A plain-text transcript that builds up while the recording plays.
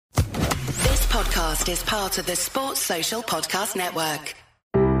podcast is part of the Sports Social Podcast Network.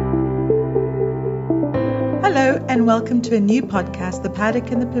 Hello and welcome to a new podcast, The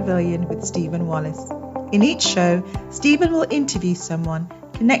Paddock and the Pavilion with Stephen Wallace. In each show, Stephen will interview someone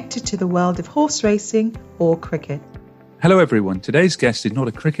connected to the world of horse racing or cricket. Hello everyone, today's guest is not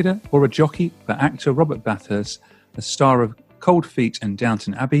a cricketer or a jockey, but actor Robert Bathurst, a star of Cold Feet and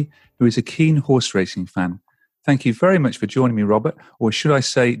Downton Abbey, who is a keen horse racing fan. Thank you very much for joining me, Robert, or should I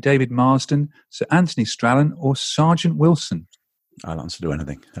say David Marsden, Sir Anthony Strallan or Sergeant Wilson? I'll answer to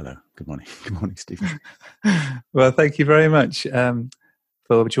anything. Hello, good morning. Good morning, Stephen. Well, thank you very much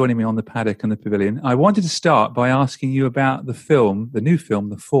for joining me on the Paddock and the Pavilion. I wanted to start by asking you about the film, the new film,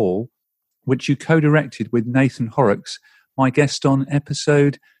 The Fall, which you co-directed with Nathan Horrocks, my guest on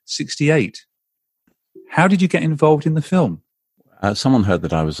episode 68. How did you get involved in the film? Someone heard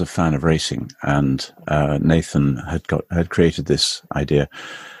that I was a fan of racing, and Nathan had created this idea.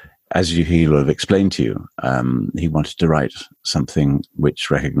 As he will have explained to you, he wanted to write something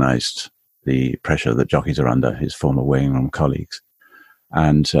which recognised the pressure that jockeys are under, his former weighing room colleagues.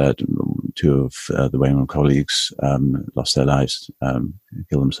 And two of the weighing room colleagues lost their lives,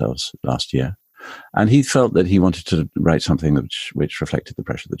 killed themselves last year. And he felt that he wanted to write something which reflected the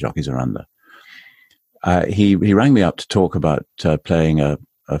pressure that jockeys are under. He rang me up to talk about playing a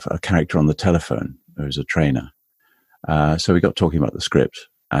character on the telephone who was a trainer. So we got talking about the script,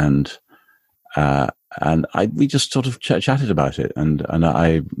 and we just sort of chatted about it. And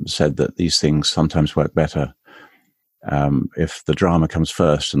I said that these things sometimes work better if the drama comes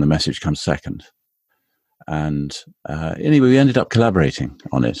first and the message comes second. And anyway, we ended up collaborating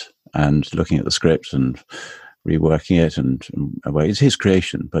on it and looking at the script and reworking it, and well, it's his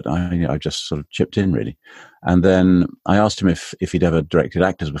creation, but I just sort of chipped in really. And then I asked him if he'd ever directed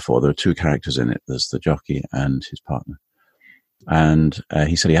actors before. There are two characters in it. There's the jockey and his partner. And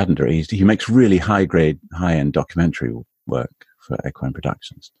he said he hadn't. He makes really high-end documentary work for Equine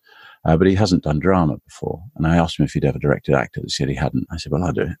Productions, but he hasn't done drama before. And I asked him if he'd ever directed actors. He said he hadn't. I said, well,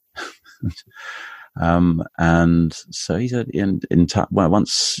 I'll do it. And so he said,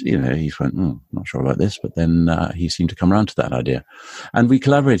 once, he went, not sure about this, but then he seemed to come around to that idea. And we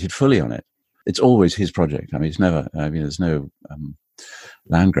collaborated fully on it. It's always his project. It's never, there's no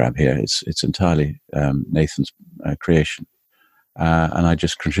land grab here. It's entirely Nathan's creation. And I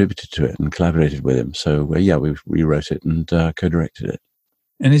just contributed to it and collaborated with him. So, we rewrote it and co-directed it.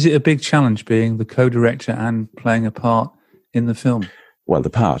 And is it a big challenge being the co-director and playing a part in the film? Well,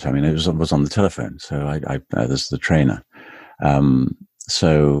 the part, it was on the telephone, so I there's the trainer. There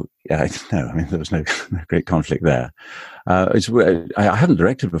was no great conflict there. I hadn't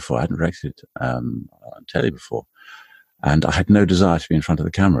directed before. I hadn't directed on telly before. And I had no desire to be in front of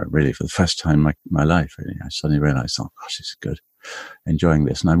the camera, really, for the first time in my life. Really. I suddenly realized, oh, gosh, this is good. Enjoying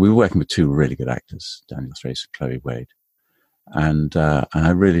this. And we were working with two really good actors, Daniel Thrace and Chloe Wade. And I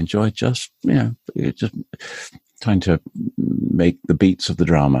really enjoyed just trying to make the beats of the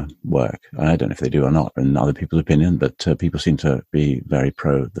drama work. I don't know if they do or not in other people's opinion, but people seem to be very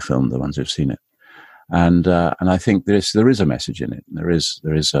pro the film, the ones who've seen it. And I think there is a message in it.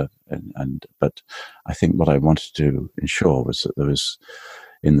 But I think what I wanted to ensure was that there was,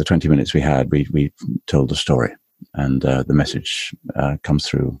 in the 20 minutes we had, we told the story, and the message comes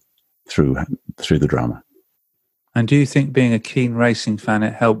through the drama. And do you think being a keen racing fan,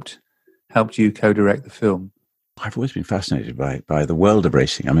 it helped you co-direct the film? I've always been fascinated by the world of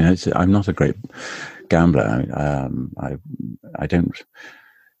racing. I'm not a great gambler. I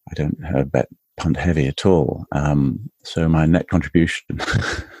don't bet punt heavy at all. So my net contribution,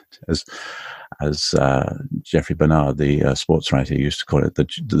 as Geoffrey Bernard, the sports writer, used to call it,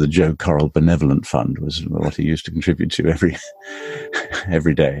 the Joe Correll Benevolent Fund, was what he used to contribute to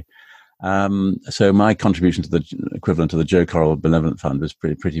every day. So my contribution to the equivalent to the Joe Correll Benevolent Fund was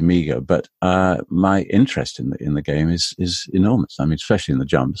pretty meager, but my interest in the game is enormous. Especially in the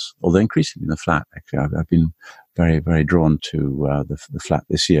jumps, although increasingly in the flat. Actually, I've been very, very drawn to the flat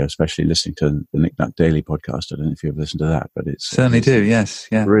this year, especially listening to the Nick Nuck Daily podcast. I don't know if you've listened to that, but it's certainly do. Yes,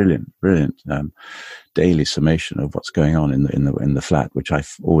 yeah, brilliant daily summation of what's going on in the flat, which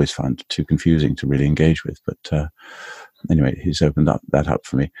I've always found too confusing to really engage with. But anyway, he's opened that up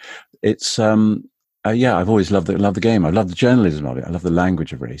for me. It's I've always loved the game. I love the journalism of it. I love the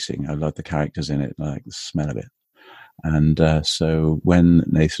language of racing. I love the characters in it. I like the smell of it. And so when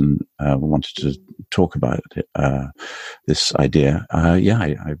Nathan wanted to talk about it, this idea, I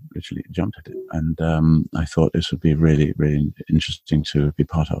literally jumped at it, and I thought this would be really, really interesting to be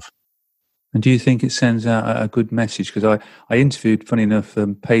part of. And do you think it sends out a good message? Because I interviewed, funny enough,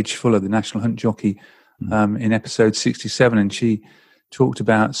 Paige Fuller, the National Hunt jockey, in episode 67, and she talked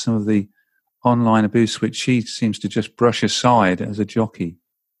about some of the online abuse, which she seems to just brush aside as a jockey.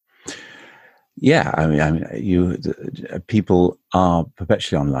 Yeah, I mean, people are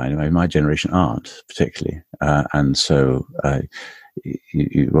perpetually online. I mean, my generation aren't particularly, and so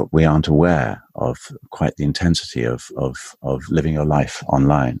we aren't aware of quite the intensity of living your life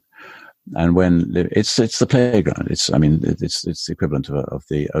online. And when it's the playground, it's the equivalent of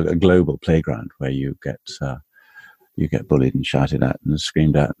a global playground where you get bullied and shouted at and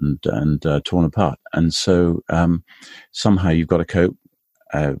screamed at and torn apart. And so somehow you've got to cope.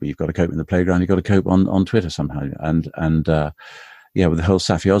 You've got to cope in the playground. You've got to cope on Twitter somehow. And with the whole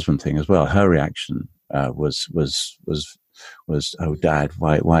Safi Osman thing as well. Her reaction was oh, Dad,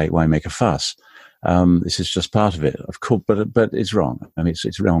 why make a fuss? This is just part of it, of course, but it's wrong. I mean,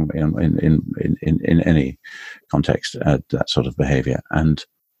 it's wrong in any context, that sort of behaviour. And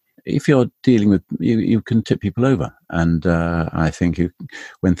if you're dealing with, you can tip people over. And I think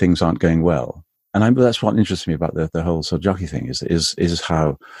when things aren't going well, and that's what interests me about the whole sort of jockey thing is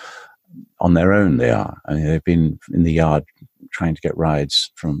how on their own they are. I mean, they've been in the yard trying to get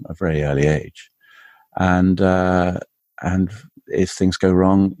rides from a very early age, and if things go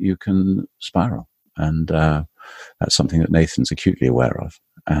wrong, you can spiral. And that's something that Nathan's acutely aware of,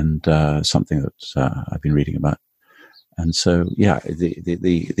 and something that I've been reading about. And so, yeah,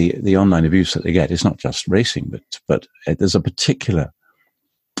 the online abuse that they get is not just racing, but there's a particular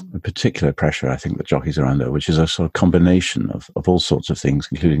pressure, I think, that jockeys are under, which is a sort of combination of all sorts of things,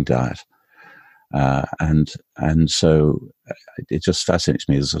 including diet. And so it just fascinates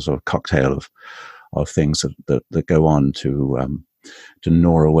me as a sort of cocktail of things that go on to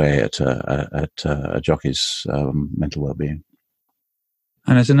gnaw away at a jockey's mental well-being.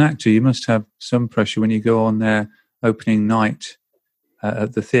 And as an actor, you must have some pressure when you go on their opening night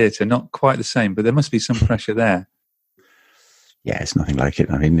at the theatre. Not quite the same, but there must be some pressure there. Yeah, it's nothing like it.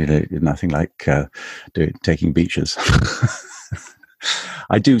 I mean, nothing like taking beaches.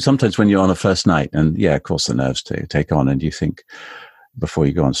 I do sometimes when you're on a first night, and yeah, of course, the nerves take on, and you think before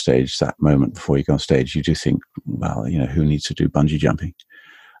you go on stage, that moment before you go on stage, you do think, well, who needs to do bungee jumping?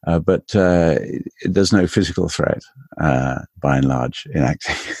 But there's no physical threat, by and large, in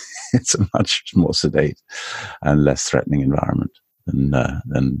acting. It's a much more sedate and less threatening environment than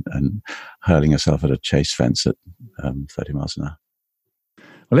hurling yourself at a chase fence at 30 miles an hour.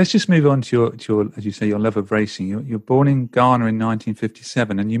 Well, let's just move on to your, as you say, your love of racing. You're born in Ghana in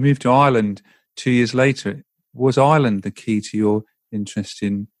 1957, and you moved to Ireland 2 years later. Was Ireland the key to your interest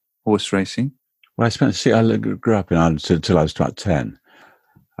in horse racing? Well, I grew up in Ireland until I was about 10.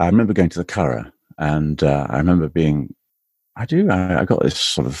 I remember going to the Curragh, and I remember I got this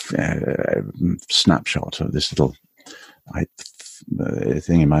sort of snapshot of this little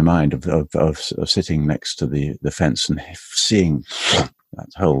thing in my mind of sitting next to the fence and seeing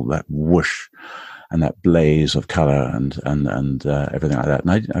that whoosh and that blaze of colour and everything like that.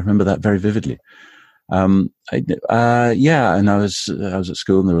 And I remember that very vividly. And I was at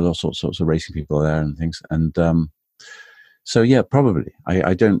school, and there were all sorts of racing people there and things. And so yeah, probably.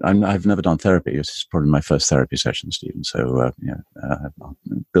 I've never done therapy. This is probably my first therapy session, Stephen. So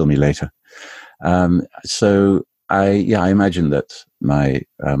bill me later. So I imagine that my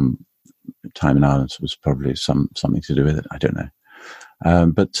time in Ireland was probably something to do with it. I don't know.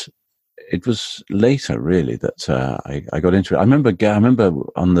 But it was later, really, that I got into it. I remember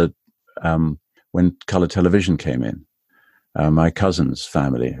on the when colour television came in, my cousin's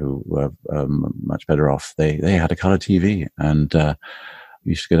family, who were much better off, they had a colour TV, and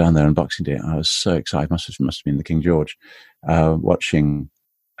we used to go down there on Boxing Day. I was so excited. Must have been the King George, watching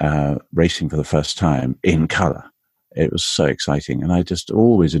racing for the first time in colour. It was so exciting, and I just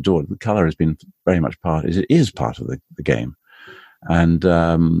always adored it. The colour has been very much part of the game, and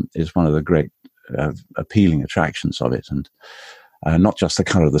is one of the great appealing attractions of it. And not just the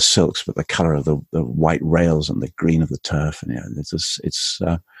colour of the silks, but the colour of the white rails and the green of the turf. And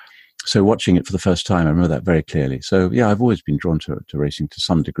so watching it for the first time, I remember that very clearly. So yeah, I've always been drawn to racing to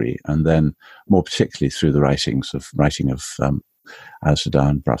some degree, and then more particularly through the writing of Alistair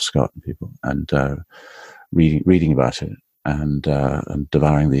Down, Bruff Scott, and people, and reading about it, and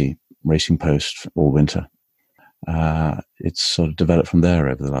devouring the Racing Post all winter. It's sort of developed from there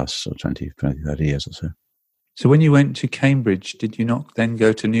over the last sort of 20, 30 years or so. So when you went to Cambridge, did you not then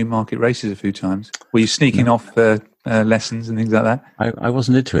go to Newmarket races a few times? Were you sneaking off lessons and things like that? I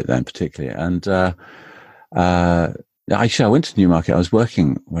wasn't into it then particularly. And actually, I went to Newmarket. I was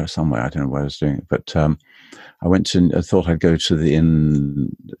working somewhere. I don't know where I was doing it. But I thought I'd go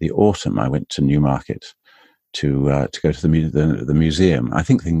in the autumn. I went to Newmarket to go to the museum. I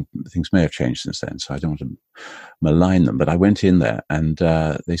think things may have changed since then, so I don't want to malign them. But I went in there, and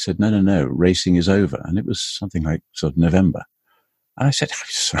they said, no, racing is over, and it was something like sort of November. And I said, I'm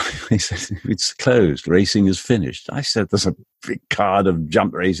sorry. He said, it's closed. Racing is finished. I said, there's a big card of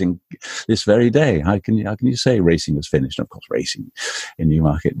jump racing this very day. How can you say racing is finished? And of course, racing in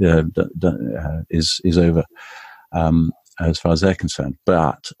Newmarket is over as far as they're concerned.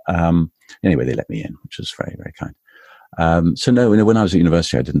 But anyway, they let me in, which was very, very kind. So no, when I was at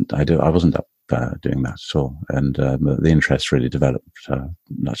university, I wasn't up doing that at all, and the interest really developed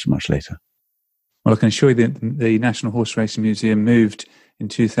much later. Well, I can assure you that the National Horse Racing Museum moved in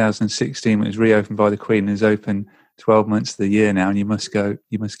 2016 when it was reopened by the Queen, and is open 12 months of the year now, and you must go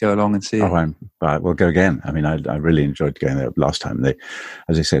along and see it. Oh, we'll go again. I mean, I really enjoyed going there last time.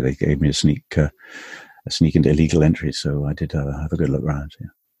 As I say, they gave me a sneak into illegal entry, so I did have a good look around. Yeah.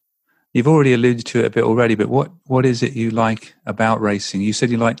 You've already alluded to it a bit already, but what is it you like about racing? You said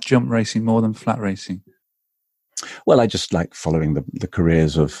you like jump racing more than flat racing. Well, I just like following the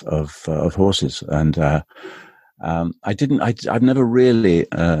careers of horses, and I've never really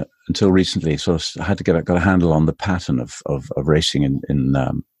until recently sort of had to got a handle on the pattern of racing in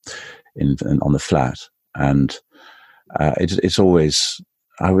on the flat, and it's always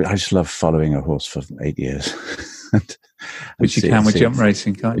I just love following a horse for 8 years. Which you can with jump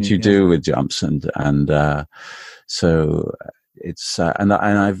racing, can't you? Which you do with jumps, and so it's and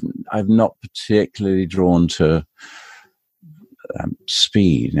I've not particularly drawn to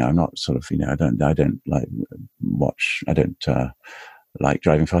speed. I'm not sort of I don't like watch. I don't like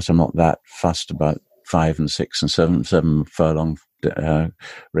driving fast. I'm not that fussed about 5 and 6 and 7 furlong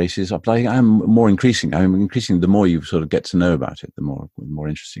races. I'm increasing the more you sort of get to know about it, the more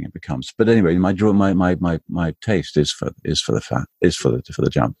interesting it becomes. But anyway, my taste is for the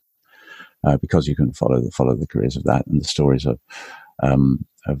jump, because you can follow the careers of that, and the stories are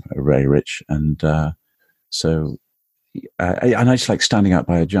very rich, and so I just like standing out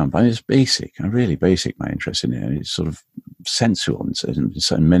by a jump. I mean, it's basic, really basic. My interest in it, it's sort of sensual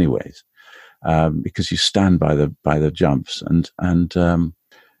in many ways. Because you stand by the jumps, and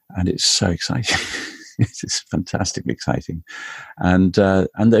it's so exciting. It's fantastically exciting, and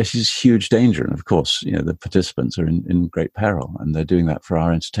there's this huge danger. And of course, the participants are in great peril, and they're doing that for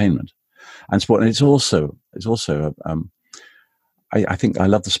our entertainment and sport. And it's also I think I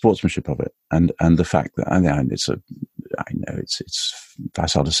love the sportsmanship of it, and the fact that I know it's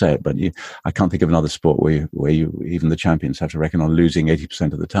facile to say it, but I can't think of another sport where you even the champions have to reckon on losing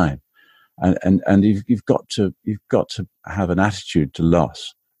 80% of the time. And you've got to have an attitude to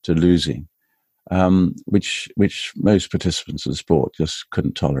losing, which most participants of the sport just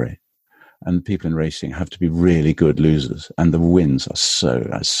couldn't tolerate. And people in racing have to be really good losers, and the wins are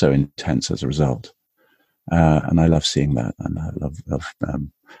so intense as a result. And I love seeing that, and I love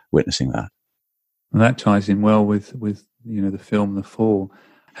witnessing that. And that ties in well with the film The Fall.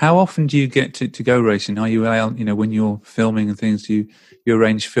 How often do you get to go racing? Are you out, when you're filming and things, do you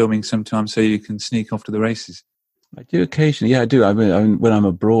arrange filming sometimes so you can sneak off to the races? I do occasionally. Yeah, I do. I mean, when I'm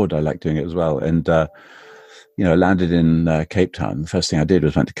abroad, I like doing it as well. And, I landed in Cape Town. The first thing I did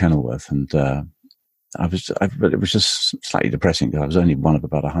was went to Kenilworth, and but it was just slightly depressing because I was only one of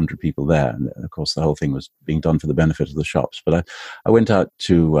about 100 people there. And of course, the whole thing was being done for the benefit of the shops. But I went out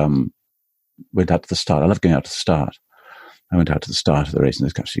to the start. I love going out to the start. I went out to the start of the race, and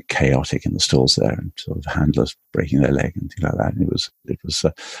it was absolutely chaotic in the stalls there, and sort of handlers breaking their leg and things like that. And it was.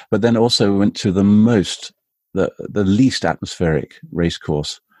 But then also went to the least atmospheric race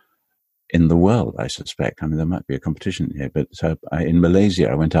course in the world, I suspect. I mean, there might be a competition here, but in Malaysia,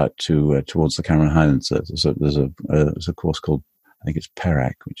 I went out towards the Cameron Highlands. There's a course called, I think it's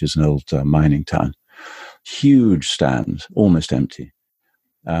Perak, which is an old mining town. Huge stands, almost empty.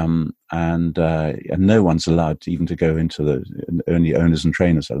 And no one's allowed even to go into only owners and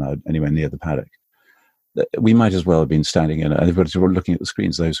trainers are allowed anywhere near the paddock. We might as well have been standing in, everybody were looking at the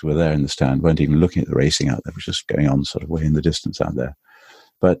screens. Those who were there in the stand weren't even looking at the racing out there. It was just going on sort of way in the distance out there.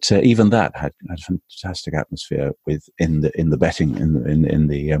 But even that had fantastic atmosphere in the betting, in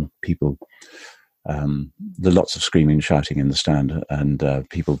the people, the lots of screaming and shouting in the stand, and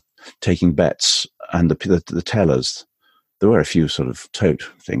people taking bets, and the tellers. There were a few sort of tote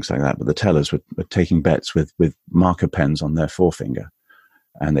things like that, but the tellers were taking bets with marker pens on their forefinger,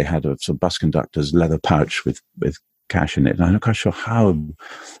 and they had a sort of bus conductor's leather pouch with cash in it. And I'm not quite sure how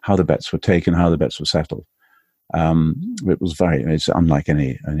the bets were taken, how the bets were settled. It's unlike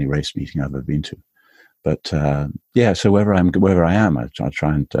any race meeting I've ever been to. But so wherever I am, I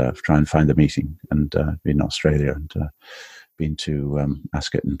try and find a meeting, and in Australia, and been to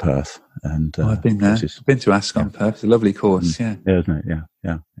Ascot and Perth, and I've been there. I've been to Ascot and Perth. It's a lovely course. Yeah, isn't it?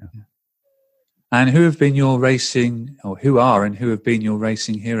 Yeah. And who have been your racing, or who have been your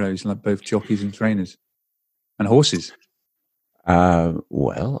racing heroes, like both jockeys and trainers and horses? The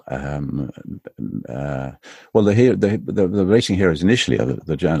racing heroes initially are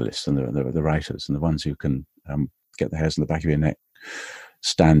the journalists and the writers, and the ones who can get the hairs on the back of your neck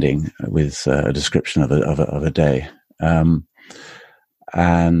standing with a description of a day.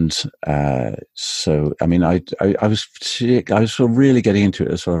 So I mean, I was sort of really getting into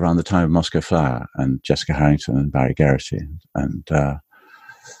it sort of around the time of Moscow Flower and Jessica Harrington and Barry Geraghty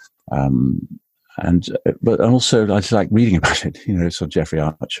but also I just like reading about it, sort of Jeffrey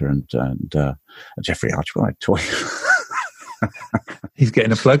Archer and Jeffrey Archer. Well, I toy. He's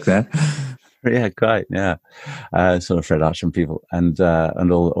getting a plug there. Yeah, quite. Yeah, sort of Fred Archer and people, and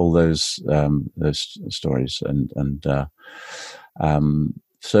all those stories,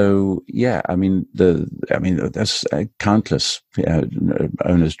 so yeah. I mean, there's countless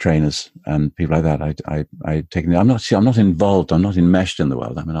owners, trainers, and people like that. I take. I'm not involved. I'm not enmeshed in the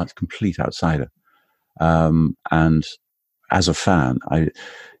world. I'm a complete outsider. And as a fan, I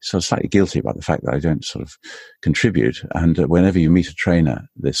sort of slightly guilty about the fact that I don't sort of contribute. And whenever you meet a trainer,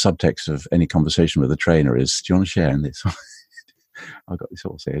 the subtext of any conversation with a trainer is, "Do you want to share in this?" I've got this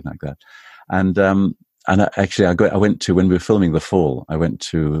horse here like that. And actually, I went to, when we were filming The Fall, I went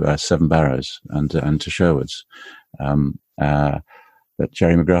to Seven Barrows and to Sherwood's. But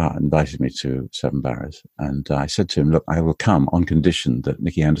Jerry McGrath invited me to Seven Barrows, and I said to him, "Look, I will come on condition that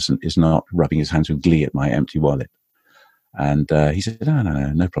Nicky Anderson is not rubbing his hands with glee at my empty wallet." And he said,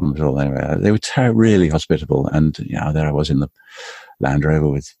 no problem at all. Anyway, they were really hospitable, and there I was in the Land Rover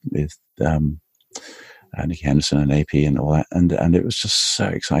with Nicky Henderson and AP and all that, and it was just so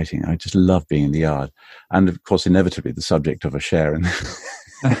exciting. I just loved being in the yard, and of course, inevitably, the subject of a share and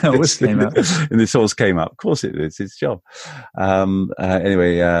this horse came up. Of course, it's his job.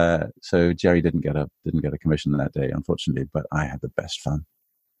 Anyway, so Jerry didn't get a commission that day, unfortunately, but I had the best fun.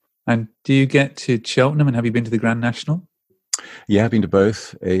 And do you get to Cheltenham, and have you been to the Grand National? Yeah, I've been to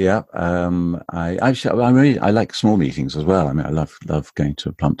both. Yeah, I like small meetings as well. I mean, I love going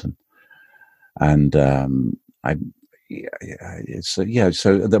to Plumpton, and So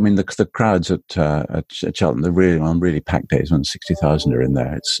I mean, the crowds at Cheltenham, they're really on really packed days when 60,000 are in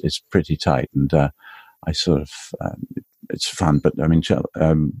there. It's pretty tight, and I sort of it's fun. But I mean,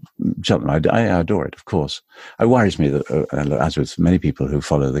 Cheltenham, I adore it. Of course, it worries me that, as with many people who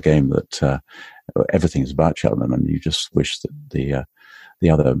follow the game, that everything's about Cheltenham, and you just wish that the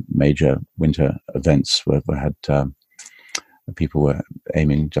other major winter events had people were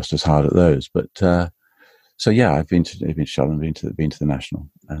aiming just as hard at those, but. So yeah, I've been to Cheltenham, been to the National,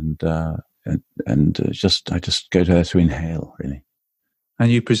 and I just go there to inhale, really.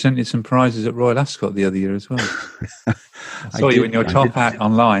 And you presented some prizes at Royal Ascot the other year as well. I saw you in your top hat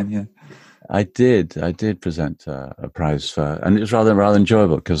online. Yeah, I did present a prize for, and it was rather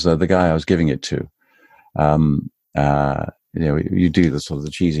enjoyable because the guy I was giving it to, you do the sort of the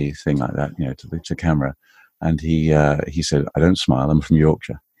cheesy thing like that, to camera, and he said, "I don't smile. I'm from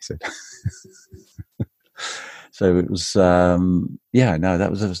Yorkshire." He said. So it was, that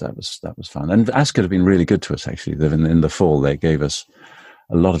was fun. And Ascot have been really good to us, actually. In the fall, they gave us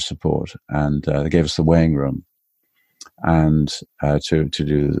a lot of support, and they gave us the weighing room, and to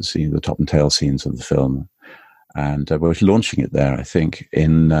do the top and tail scenes of the film. And we're launching it there, I think,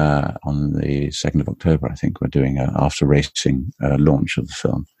 on the 2nd of October. I think we're doing an after racing launch of the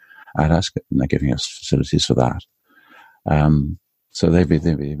film at Ascot, and they're giving us facilities for that. So they've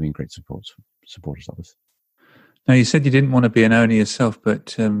been great supporters of us. Now, you said you didn't want to be an owner yourself,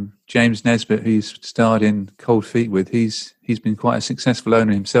 but James Nesbitt, who you starred in Cold Feet with, he's been quite a successful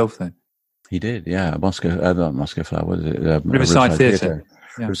owner himself then. He did, yeah. Moscow Flower, what is it? Riverside Theatre.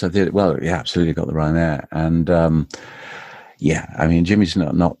 Yeah. Riverside Theatre. Well, yeah, absolutely got the rhyme there. And I mean, Jimmy's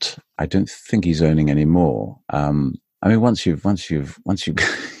not. I don't think he's owning anymore. I mean, once you've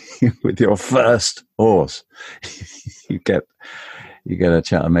with your first horse, you get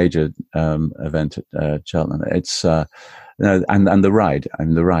a major event at Cheltenham. It's and the ride. I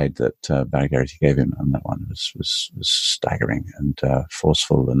mean, the ride that Barry Geraghty gave him on that one was staggering and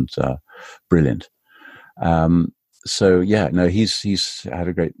forceful and brilliant. So yeah, no, he's had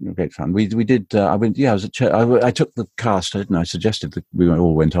a great fun. We did. I went. Yeah, I took the cast. I suggested that we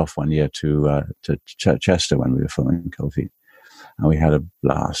all went off one year to Chester when we were filming Cold Feet, and we had a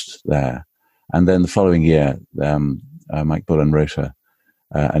blast there. And then the following year, Mike Bullen wrote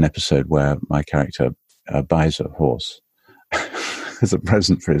an episode where my character buys a horse as a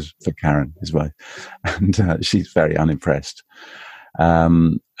present for Karen, his wife, and she's very unimpressed.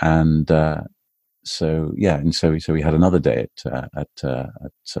 So we had another day at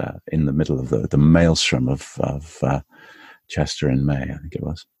in the middle of the maelstrom of Chester in May, I think it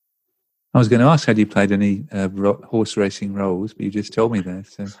was. I was going to ask, had you played any horse racing roles, but you just told me there.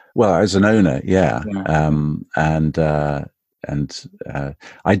 So. Well, as an owner, yeah.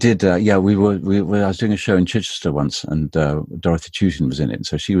 I did. I was doing a show in Chichester once, and Dorothy Tewton was in it.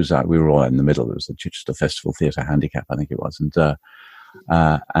 So she was. We were all in the middle. It was the Chichester Festival Theatre Handicap, I think it was, and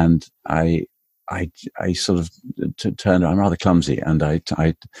I sort of turned. I'm rather clumsy, and I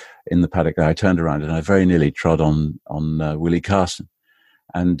in the paddock I turned around and I very nearly trod on Willie Carson,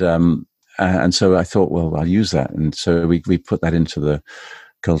 and so I thought, well, I'll use that, and so we put that into the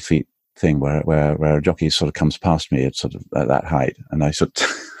cold feet thing where a jockey sort of comes past me at sort of at that height, and I sort of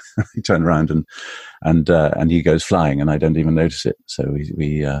turn around and he goes flying, and I don't even notice it. So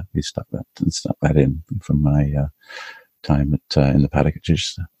we stuck that in from my time in the paddock at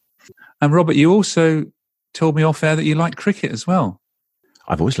Chichester. And Robert, you also told me off air that you like cricket as well.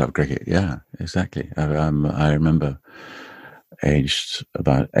 I've always loved cricket. Yeah, exactly. I remember, aged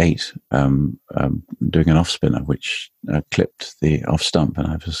about 8, doing an off spinner which clipped the off stump, and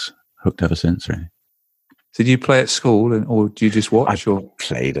I was hooked ever since. Really. Did you play at school, or do you just watch? I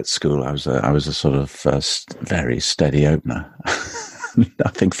played at school. I was a sort of very steady opener,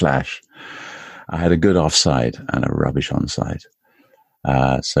 nothing flash. I had a good offside and a rubbish onside.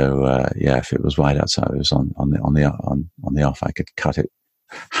 If it was wide outside, it was on the off. I could cut it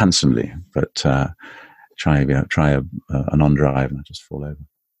handsomely, but try an on drive and I just fall over.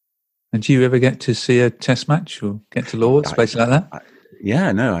 And do you ever get to see a test match or get to Lord's, places like that?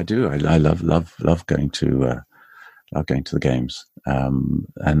 I do. I love going to the games,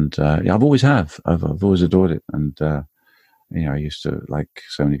 I've always I've always adored it, and I used to, like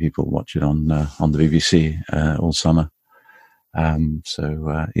so many people, watch it on the BBC all summer. I've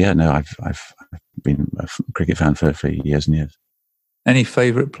been a cricket fan for years and years. Any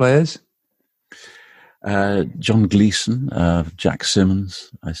favourite players? John Gleeson, Jack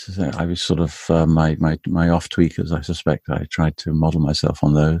Simmons. I was sort of my off tweakers. I suspect I tried to model myself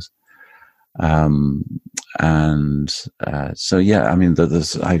on those.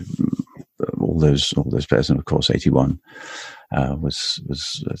 There's all those players, and of course 81 will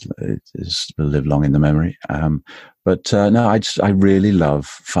live long in the memory. I really love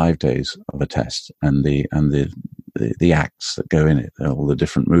 5 days of a test and the acts that go in it, all the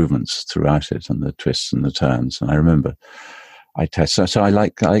different movements throughout it, and the twists and the turns. And I remember I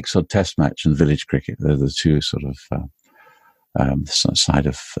like sort of test match and village cricket. They're the two sort of side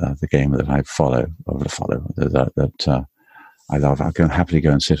of the game that I follow. I love. I can happily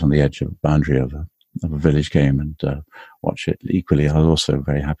go and sit on the edge of a boundary of a village game and watch it. Equally, I'll also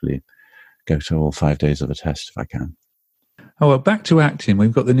very happily go to all 5 days of a test if I can. Oh, well, back to acting.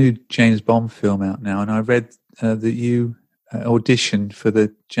 We've got the new James Bond film out now, and I read that you auditioned for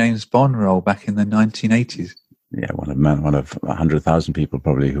the James Bond role back in the 1980s. Yeah, one of 100,000 people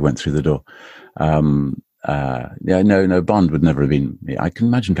probably who went through the door. Bond would never have been me. I can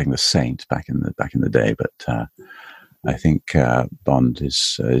imagine playing the Saint back in the day, but I think Bond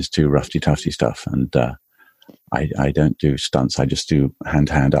is too roughy-tufty stuff, and I don't do stunts. I just do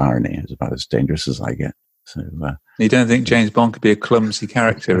hand-to-hand irony. It's about as dangerous as I get. So you don't think James Bond could be a clumsy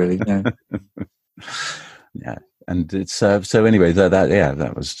character, really? No. Yeah, and it's so anyway.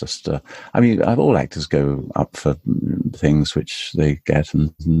 That was just. All actors go up for things which they get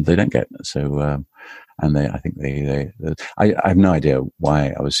and they don't get. So, I have no idea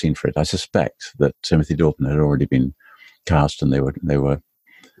why I was seen for it. I suspect that Timothy Dalton had already been cast, and they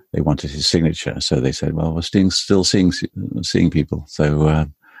wanted his signature. So they said, "Well, we're still seeing people." So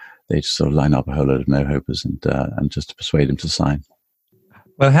they just sort of line up a whole load of no-hopers and just to persuade him to sign.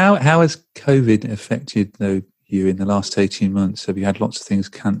 Well, how has COVID affected you in the last 18 months? Have you had lots of things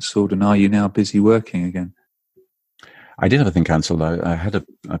cancelled, and are you now busy working again? I did have a thing cancelled. I had a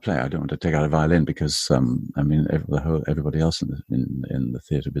play. I don't want to take out a violin because everybody else in the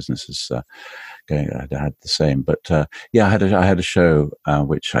theatre business is had the same. But I had a show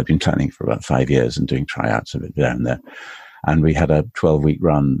which I'd been planning for about 5 years and doing tryouts of it down there, and we had a 12-week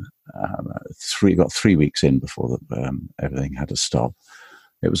run. Got 3 weeks in before everything had to stop.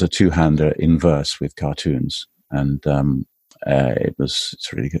 It was a two-hander in verse with cartoons, and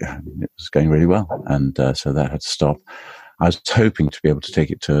it's really good. It was going really well, and so that had to stop. I was hoping to be able to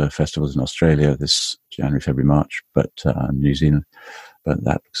take it to festivals in Australia this January, February, March, but New Zealand. But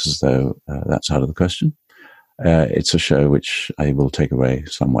that looks as though that's out of the question. It's a show which I will take away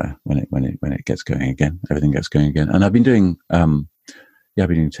somewhere when it gets going again. Everything gets going again, and I've been doing I've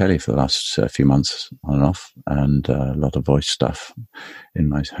been doing telly for the last few months on and off, and a lot of voice stuff in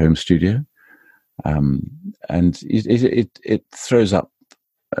my home studio. And it throws up.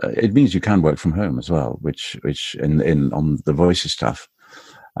 It means you can work from home as well, which on the voices stuff,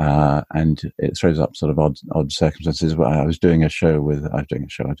 and it throws up sort of odd circumstances. I was doing a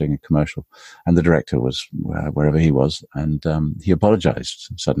commercial, and the director was wherever he was, and he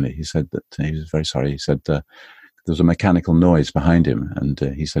apologized suddenly. He said that he was very sorry. He said there was a mechanical noise behind him, and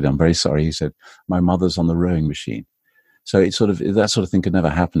he said, "I'm very sorry." He said, "My mother's on the rowing machine." So it's that sort of thing could never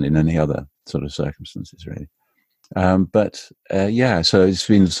happen in any other sort of circumstances, really. So it's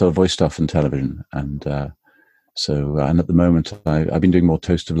been sort of voice stuff and television, and and at the moment I've been doing more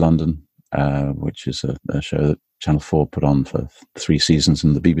Toast of London, which is a show that Channel 4 put on for 3 seasons,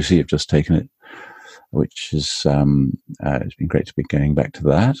 and the BBC have just taken it, which is it's been great to be going back to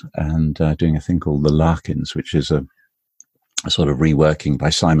that, and doing a thing called The Larkins, which is a sort of reworking by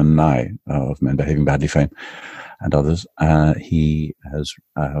Simon Nye of Men Behaving Badly fame and others. He has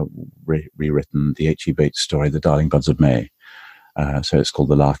rewritten the H.E. Bates story, The Darling Buds of May. So it's called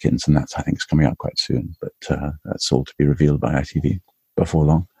The Larkins, and I think it's coming out quite soon, but that's all to be revealed by ITV before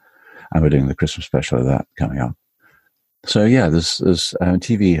long. And we're doing the Christmas special of that coming up. So yeah, there's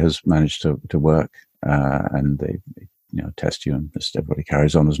TV has managed to work, and they test you, and just everybody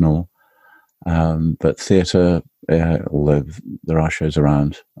carries on as normal. But theatre, although there are shows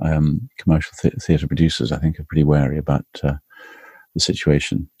around, commercial theatre producers, I think, are pretty wary about the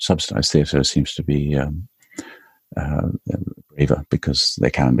situation. Subsidised theatre seems to be braver because they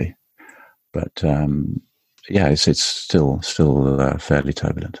can be. But it's still fairly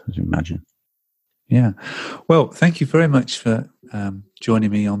turbulent, as you imagine. Yeah. Well, thank you very much for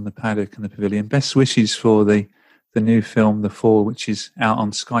joining me on the Paddock and the Pavilion. Best wishes for the new film, The Fall, which is out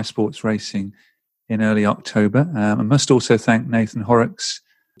on Sky Sports Racing in early October. I must also thank Nathan Horrocks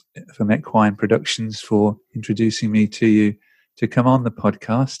from Equine Productions for introducing me to you to come on the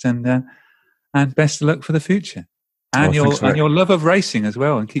podcast, and best of luck for the future. And your love of racing as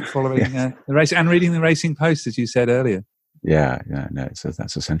well, and keep following the race and reading the Racing Post, as you said earlier.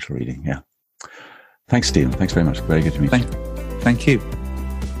 That's essential reading. Yeah. Thanks, Stephen. Thanks very much. Very good to meet you. Thank you.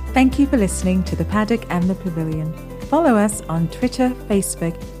 Thank you for listening to The Paddock and the Pavilion. Follow us on Twitter,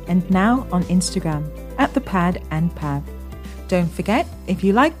 Facebook, and now on Instagram @The Pad and Pav. Don't forget, if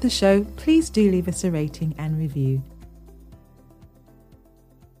you like the show, please do leave us a rating and review.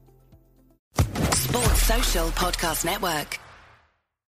 Sports Social Podcast Network.